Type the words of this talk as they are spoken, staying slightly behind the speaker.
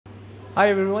Hi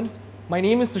everyone, my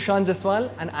name is Sushant Jaswal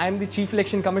and I am the Chief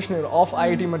Election Commissioner of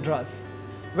IIT Madras.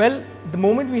 Well, the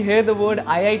moment we hear the word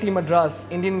IIT Madras,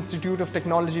 Indian Institute of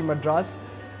Technology Madras,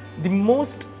 the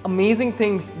most amazing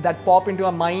things that pop into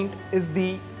our mind is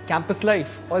the campus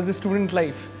life or is the student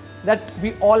life that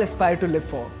we all aspire to live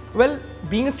for. Well,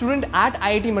 being a student at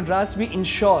IIT Madras, we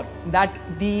ensure that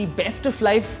the best of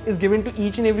life is given to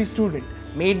each and every student.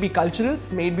 May it be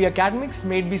culturals, may it be academics,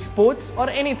 may it be sports or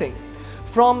anything.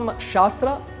 From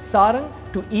Shastra, Sarang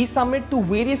to E-Summit to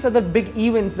various other big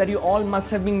events that you all must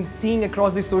have been seeing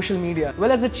across the social media.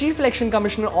 Well, as the Chief Election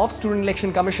Commissioner of Student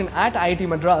Election Commission at IIT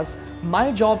Madras,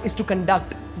 my job is to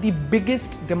conduct the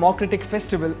biggest democratic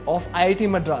festival of IIT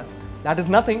Madras. That is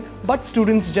nothing but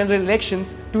Students' General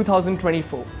Elections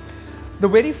 2024. The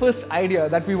very first idea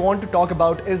that we want to talk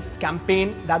about is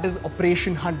campaign, that is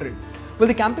Operation 100. Well,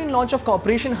 the campaign launch of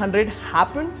Operation 100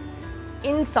 happened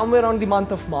in somewhere around the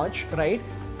month of March, right?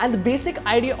 And the basic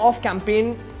idea of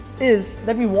campaign is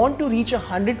that we want to reach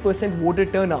 100% voter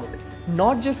turnout,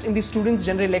 not just in the Students'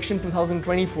 General Election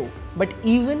 2024, but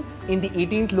even in the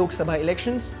 18th Lok Sabha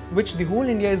elections, which the whole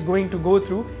India is going to go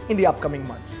through in the upcoming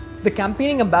months. The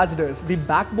campaigning ambassadors, the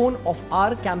backbone of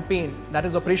our campaign, that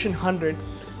is Operation 100,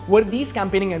 were these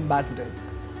campaigning ambassadors.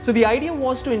 So the idea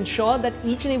was to ensure that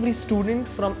each and every student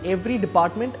from every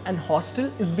department and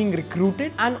hostel is being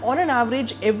recruited, and on an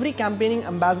average every campaigning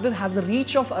ambassador has a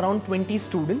reach of around 20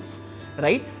 students,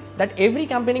 right? That every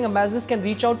campaigning ambassador can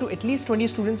reach out to at least 20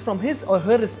 students from his or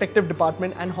her respective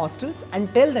department and hostels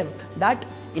and tell them that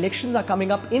elections are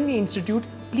coming up in the institute,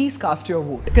 please cast your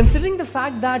vote. Considering the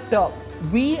fact that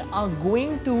we are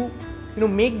going to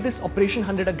make this Operation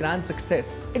 100 a grand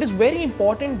success, it is very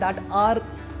important that our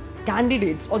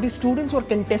candidates or the students who are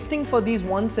contesting for these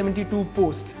 172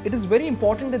 posts, it is very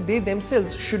important that they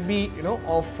themselves should be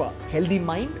of healthy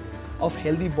mind, of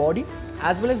healthy body,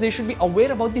 as well as they should be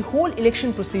aware about the whole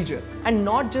election procedure and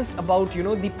not just about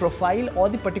the profile or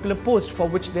the particular post for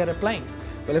which they are applying.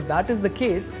 Well, if that is the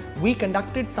case, we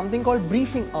conducted something called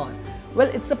briefing hour. Well,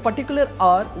 it's a particular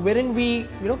hour wherein we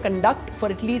conduct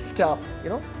for at least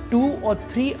 2 or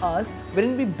 3 hours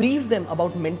wherein we brief them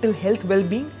about mental health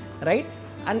well-being, right?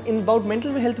 And in about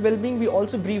mental health well-being, we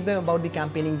also brief them about the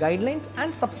campaigning guidelines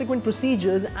and subsequent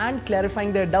procedures and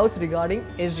clarifying their doubts regarding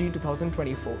SGE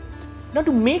 2024. Now,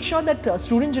 to make sure that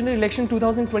Student General Election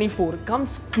 2024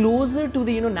 comes closer to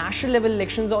the national level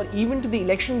elections or even to the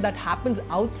election that happens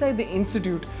outside the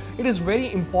institute, it is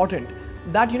very important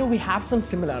that we have some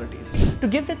similarities. To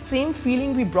give that same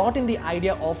feeling, we brought in the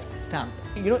idea of stamp.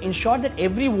 Ensure that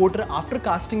every voter after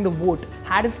casting the vote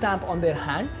had a stamp on their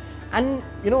hand. And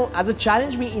as a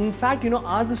challenge, we in fact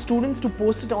asked the students to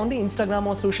post it on the Instagram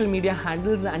or social media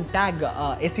handles and tag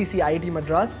SEC IIT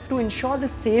Madras to ensure the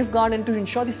safeguard and to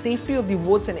ensure the safety of the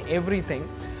votes and everything.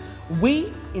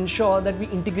 We ensure that we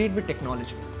integrate with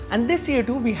technology. And this year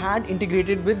too, we had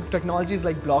integrated with technologies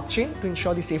like blockchain to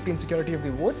ensure the safety and security of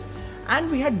the votes.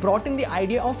 And we had brought in the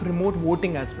idea of remote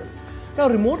voting as well. Now,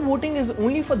 remote voting is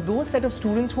only for those set of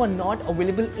students who are not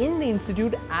available in the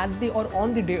institute at the or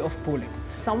on the day of polling.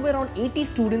 Somewhere around 80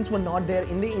 students were not there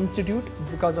in the institute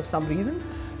because of some reasons.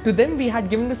 To them, we had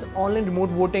given this online remote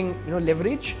voting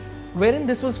leverage, wherein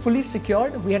this was fully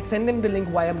secured. We had sent them the link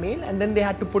via mail, and then they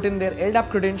had to put in their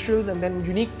LDAP credentials, and then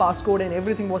unique passcode, and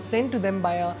everything was sent to them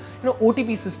by a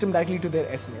OTP system directly to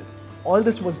their S-mails. All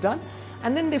this was done,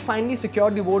 and then they finally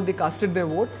secured the vote. They casted their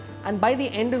vote, and by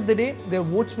the end of the day, their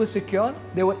votes were secure.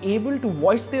 They were able to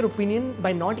voice their opinion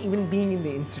by not even being in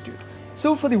the institute.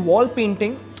 So for the wall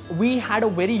painting, we had a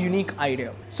very unique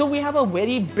idea. So we have a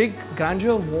very big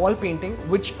grandeur wall painting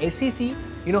which SEC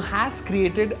has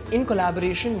created in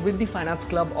collaboration with the Finance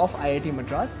Club of IIT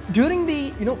Madras. During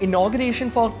the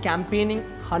inauguration for campaigning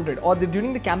 100 or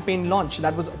during the campaign launch,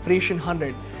 that was Operation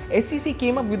 100, SEC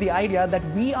came up with the idea that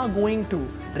we are going to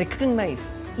recognize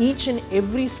each and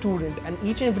every student and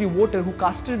each and every voter who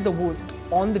casted the vote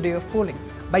on the day of polling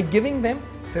by giving them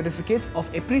certificates of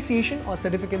appreciation or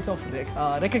certificates of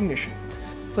recognition.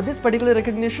 For this particular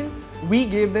recognition, we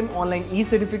gave them online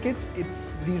e-certificates.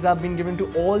 These have been given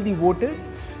to all the voters.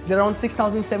 There are around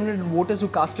 6,700 voters who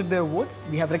casted their votes.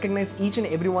 We have recognized each and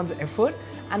everyone's effort,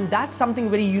 and that's something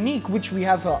very unique which we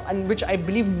have and which I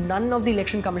believe none of the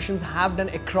election commissions have done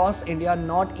across India,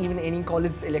 not even any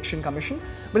college election commission.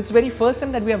 But it's the very first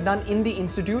time that we have done in the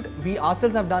institute. We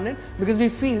ourselves have done it because we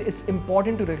feel it's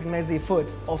important to recognize the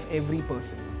efforts of every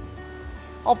person.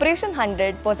 Operation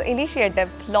 100 was an initiative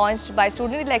launched by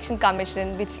Student Election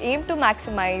Commission which aimed to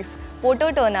maximize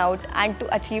voter turnout and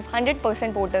to achieve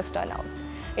 100% voters turnout.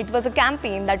 It was a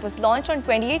campaign that was launched on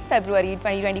 28 February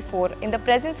 2024 in the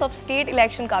presence of State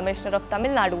Election Commissioner of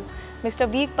Tamil Nadu, Mr.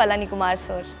 V. Palanikumar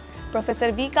Sir,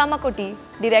 Professor V. Kamakoti,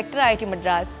 Director IIT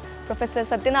Madras, Professor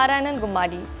Satyanarayanan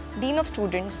Gummadi, Dean of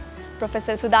Students,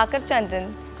 Professor Sudhakar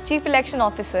Chandran, Chief Election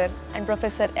Officer, and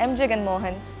Professor M. Jagan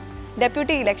Mohan,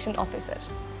 Deputy Election Officer.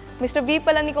 Mr. V.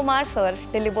 Palanikumar Sir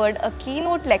delivered a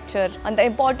keynote lecture on the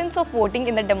importance of voting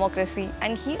in the democracy,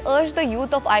 and he urged the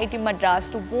youth of IIT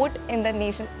Madras to vote in the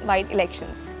nationwide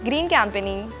elections. Green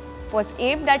campaigning was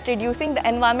aimed at reducing the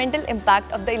environmental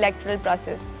impact of the electoral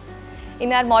process.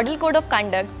 In our Model Code of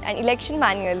Conduct and Election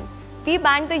Manual, we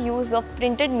banned the use of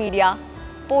printed media,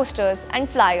 posters, and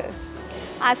flyers.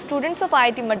 As students of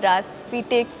IIT Madras, we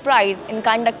take pride in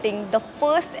conducting the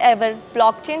first ever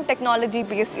blockchain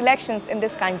technology-based elections in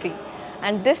this country,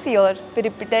 and this year we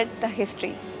repeated the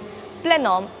history.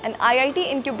 Plenom, an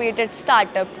IIT-incubated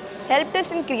startup, helped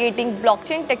us in creating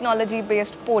blockchain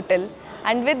technology-based portal,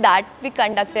 and with that we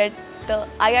conducted the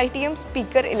IITM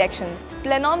speaker elections.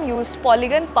 Plenom used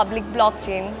Polygon public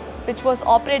blockchain, which was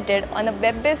operated on a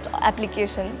web-based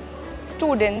application.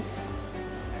 Students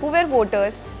who were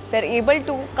voters were able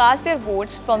to cast their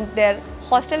votes from their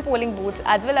hostel polling booths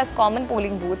as well as common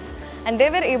polling booths, and they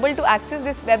were able to access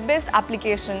this web-based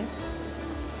application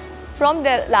from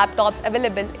their laptops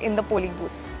available in the polling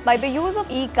booth. By the use of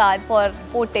e-card for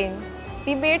voting,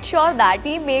 we made sure that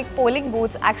we make polling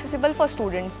booths accessible for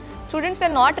students. Students were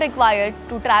not required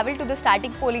to travel to the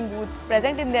static polling booths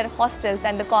present in their hostels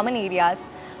and the common areas,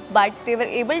 but they were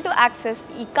able to access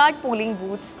e-card polling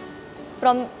booths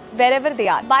from wherever they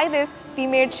are. By this, we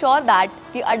made sure that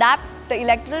we adapt the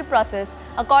electoral process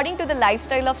according to the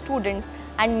lifestyle of students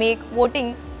and make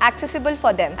voting accessible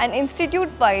for them. An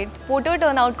institute-wide voter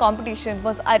turnout competition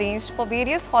was arranged for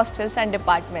various hostels and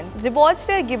departments. Rewards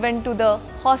were given to the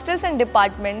hostels and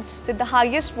departments with the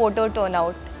highest voter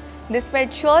turnout. This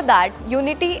made sure that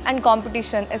unity and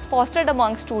competition is fostered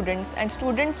among students, and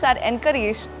students are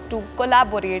encouraged to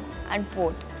collaborate and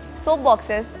vote.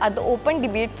 Soapboxes are the open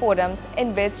debate forums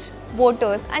in which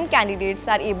voters and candidates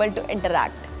are able to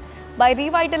interact. By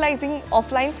revitalizing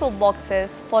offline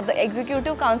soapboxes for the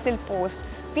Executive Council post,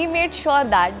 we made sure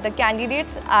that the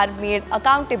candidates are made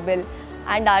accountable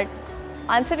and are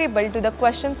answerable to the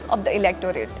questions of the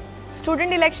electorate.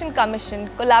 Student Election Commission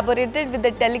collaborated with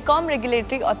the Telecom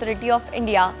Regulatory Authority of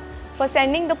India for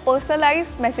sending the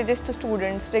personalized messages to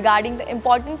students regarding the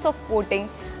importance of voting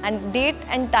and date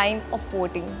and time of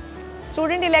voting.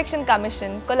 Student Election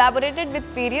Commission collaborated with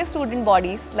various student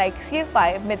bodies like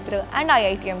CFI, Mitra and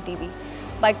IITM TV.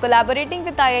 By collaborating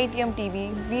with IITM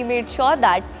TV, we made sure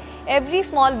that every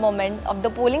small moment of the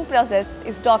polling process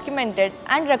is documented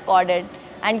and recorded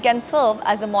and can serve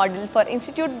as a model for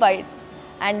institute-wide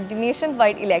and the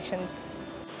nationwide elections.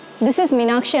 This is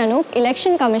Meenakshi Anup,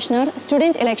 Election Commissioner,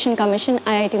 Student Election Commission,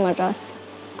 IIT Madras.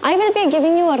 I will be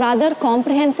giving you a rather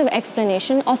comprehensive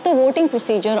explanation of the voting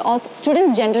procedure of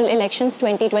Students' General Elections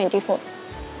 2024.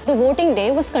 The voting day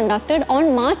was conducted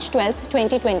on March 12,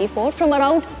 2024 from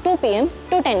around 2 p.m.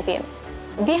 to 10 p.m.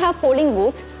 We have polling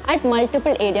booths at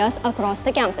multiple areas across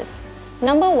the campus.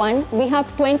 Number 1, we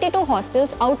have 22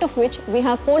 hostels, out of which we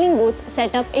have polling booths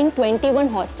set up in 21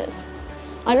 hostels.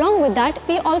 Along with that,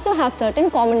 we also have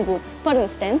certain common booths. For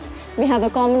instance, we have a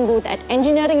common booth at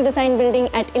Engineering Design Building,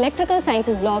 at Electrical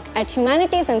Sciences Block, at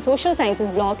Humanities and Social Sciences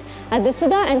Block, at the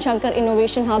Sudha and Shankar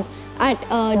Innovation Hub, at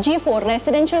G4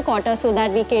 Residential Quarter, so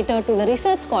that we cater to the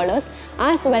research scholars,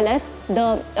 as well as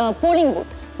the polling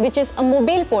booth, which is a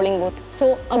mobile polling booth.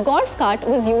 So a golf cart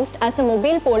was used as a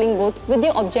mobile polling booth with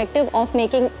the objective of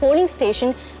making polling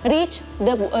station reach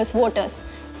the voters.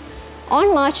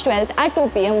 On March 12th at 2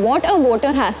 p.m, what a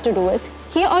voter has to do is,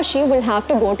 he or she will have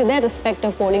to go to their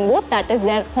respective polling booth, that is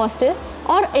their hostel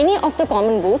or any of the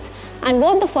common booths, and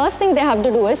what the first thing they have to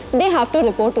do is, they have to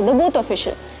report to the booth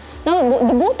official. Now,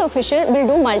 the booth official will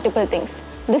do multiple things.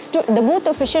 The booth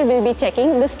official will be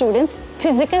checking the student's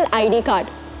physical ID card.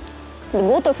 The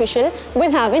booth official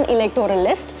will have an electoral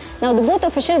list. Now, the booth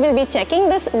official will be checking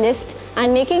this list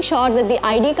and making sure that the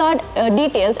ID card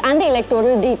details and the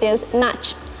electoral details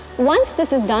match. Once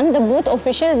this is done, the booth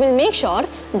official will make sure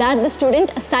that the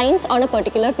student signs on a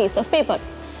particular piece of paper.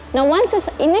 Now, once this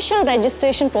initial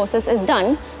registration process is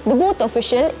done, the booth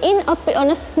official on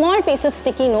a small piece of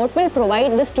sticky note will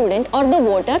provide the student or the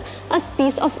voter a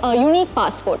piece of a unique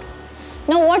passcode.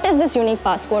 Now, what is this unique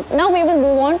passcode? Now, we will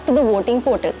move on to the voting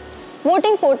portal.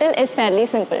 Voting portal is fairly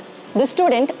simple. The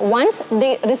student, once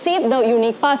they receive the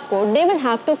unique passcode, they will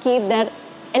have to keep their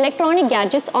electronic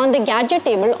gadgets on the gadget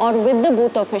table or with the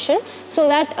booth official, so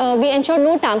that we ensure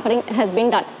no tampering has been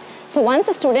done. So once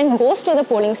a student goes to the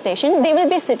polling station, they will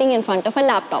be sitting in front of a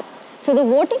laptop. So the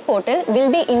voting portal will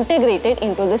be integrated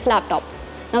into this laptop.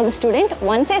 Now the student,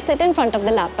 once they sit in front of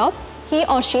the laptop, he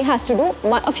or she has to do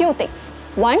a few things.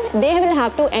 One, they will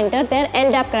have to enter their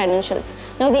LDAP credentials.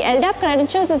 Now the LDAP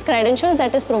credentials is credentials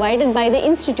that is provided by the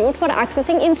institute for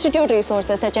accessing institute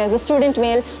resources such as the student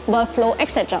mail, workflow,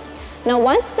 etc. Now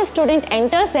once the student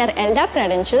enters their LDAP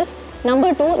credentials,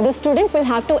 number 2, the student will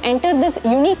have to enter this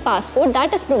unique passcode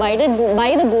that is provided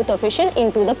by the booth official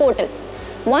into the portal.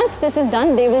 Once this is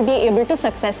done, they will be able to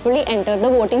successfully enter the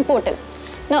voting portal.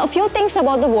 Now a few things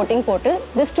about the voting portal.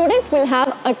 The student will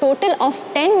have a total of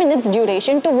 10 minutes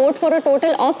duration to vote for a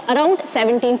total of around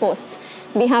 17 posts.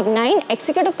 We have 9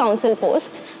 executive council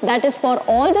posts, that is for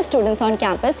all the students on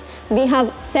campus. We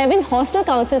have 7 hostel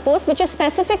council posts which is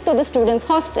specific to the students'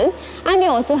 hostel, and we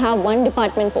also have 1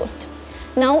 department post.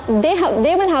 Now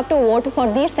they will have to vote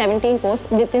for these 17 posts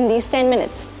within these 10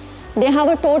 minutes. They have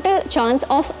a total chance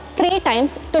of 3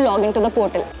 times to log into the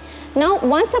portal. Now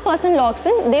once a person logs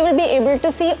in, they will be able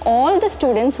to see all the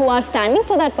students who are standing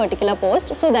for that particular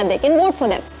post so that they can vote for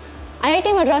them.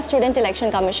 IIT Madras Student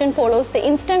Election Commission follows the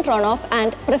instant runoff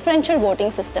and preferential voting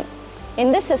system.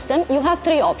 In this system, you have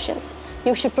 3 options.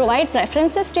 You should provide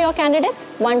preferences to your candidates,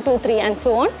 1, 2, 3 and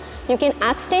so on. You can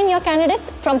abstain your candidates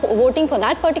from voting for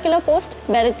that particular post,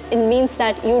 where it means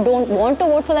that you don't want to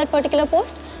vote for that particular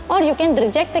post, or you can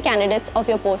reject the candidates of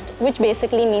your post, which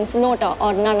basically means nota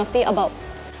or none of the above.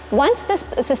 Once this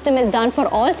system is done for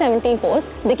all 17 posts,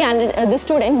 the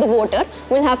student, the voter,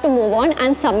 will have to move on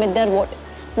and submit their vote.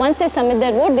 Once they submit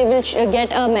their vote, they will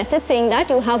get a message saying that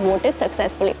you have voted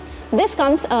successfully. This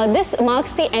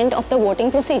marks the end of the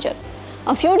voting procedure.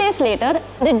 A few days later,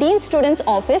 the Dean Students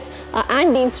Office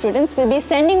and Dean Students will be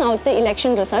sending out the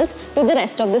election results to the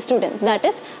rest of the students. That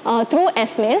is, through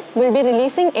S-Mail, will be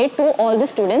releasing it to all the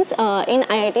students in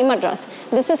IIT Madras.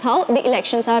 This is how the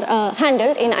elections are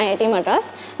handled in IIT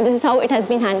Madras. This is how it has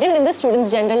been handled in the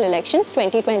Students' General Elections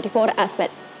 2024 as well.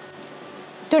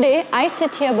 Today, I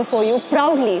sit here before you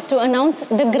proudly to announce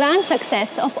the grand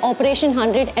success of Operation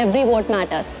 100 Every Vote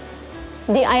Matters.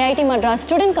 The IIT Madras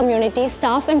student community,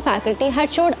 staff and faculty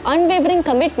had showed unwavering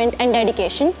commitment and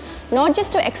dedication, not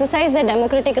just to exercise their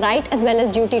democratic right as well as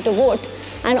duty to vote,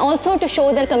 and also to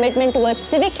show their commitment towards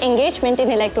civic engagement in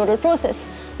electoral process,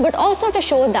 but also to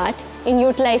show that in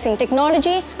utilizing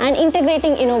technology and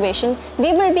integrating innovation,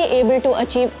 we will be able to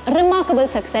achieve remarkable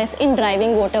success in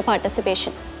driving voter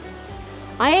participation.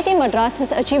 IIT Madras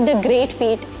has achieved a great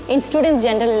feat in Students'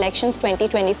 General Elections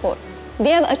 2024. They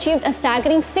have achieved a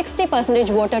staggering 60%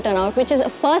 voter turnout, which is a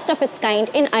first of its kind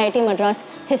in IIT Madras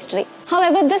history.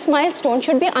 However, this milestone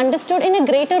should be understood in a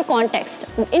greater context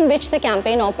in which the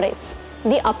campaign operates,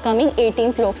 the upcoming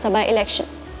 18th Lok Sabha election.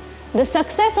 The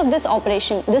success of this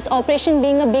operation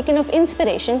being a beacon of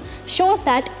inspiration, shows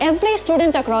that every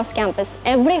student across campus,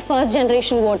 every first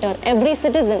generation voter, every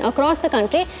citizen across the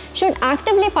country should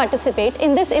actively participate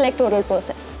in this electoral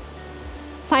process.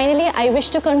 Finally, I wish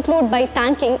to conclude by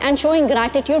thanking and showing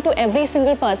gratitude to every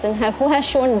single person who has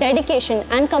shown dedication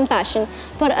and compassion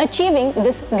for achieving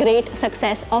this great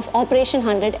success of Operation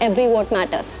 100 Every Vote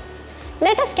Matters.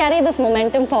 Let us carry this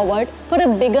momentum forward for a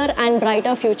bigger and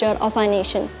brighter future of our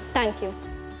nation. Thank you.